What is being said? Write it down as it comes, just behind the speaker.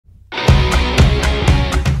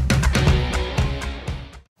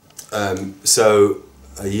So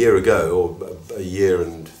a year ago, or a year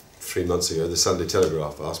and 3 months ago, the Sunday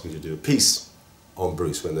Telegraph asked me to do a piece on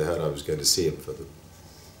Bruce when they heard I was going to see him for the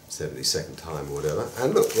 72nd time or whatever.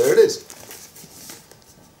 And look, there it is.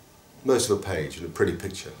 Most of a page and a pretty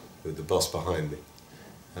picture with the boss behind me.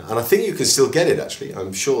 And I think you can still get it, actually.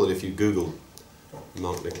 I'm sure that if you Google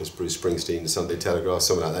Mark Nicholas, Bruce Springsteen, Sunday Telegraph,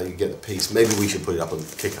 something like that, you can get the piece. Maybe we should put it up on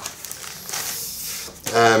KICCA.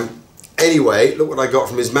 Anyway, look what I got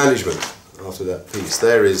from his management after that piece.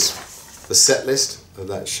 There is the set list of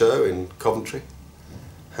that show in Coventry,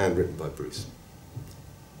 handwritten by Bruce.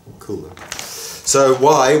 Cool, huh? So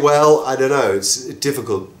why? Well, I don't know. It's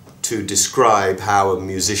difficult to describe how a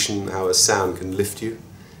musician, how a sound can lift you,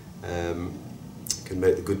 can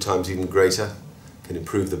make the good times even greater, can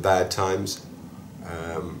improve the bad times.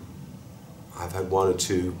 I've had one or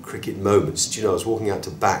two cricket moments. Do you know, I was walking out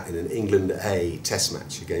to bat in an England A test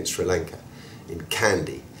match against Sri Lanka in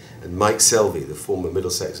Kandy, and Mike Selvey, the former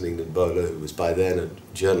Middlesex and England bowler, who was by then a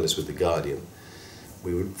journalist with The Guardian,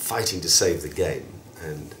 we were fighting to save the game,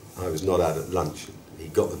 and I was not out at lunch. He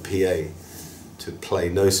got the PA to play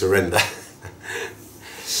No Surrender.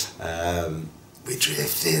 We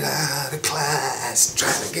drifted out of class,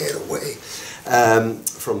 trying to get away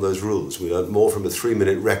from those rules. We learned more from a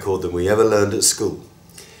 3-minute record than we ever learned at school.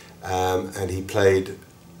 And he played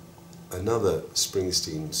another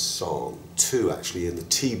Springsteen song, two actually, in the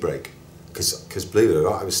tea break. Because believe it or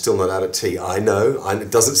not, I was still not out of tea. I know,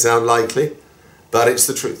 it doesn't sound likely, but it's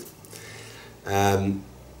the truth. And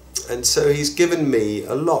so he's given me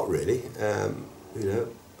a lot, really, you know,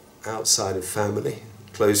 outside of family,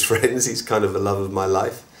 close friends. He's kind of the love of my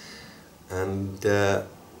life, and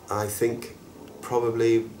I think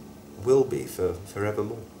probably will be for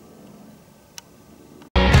forevermore.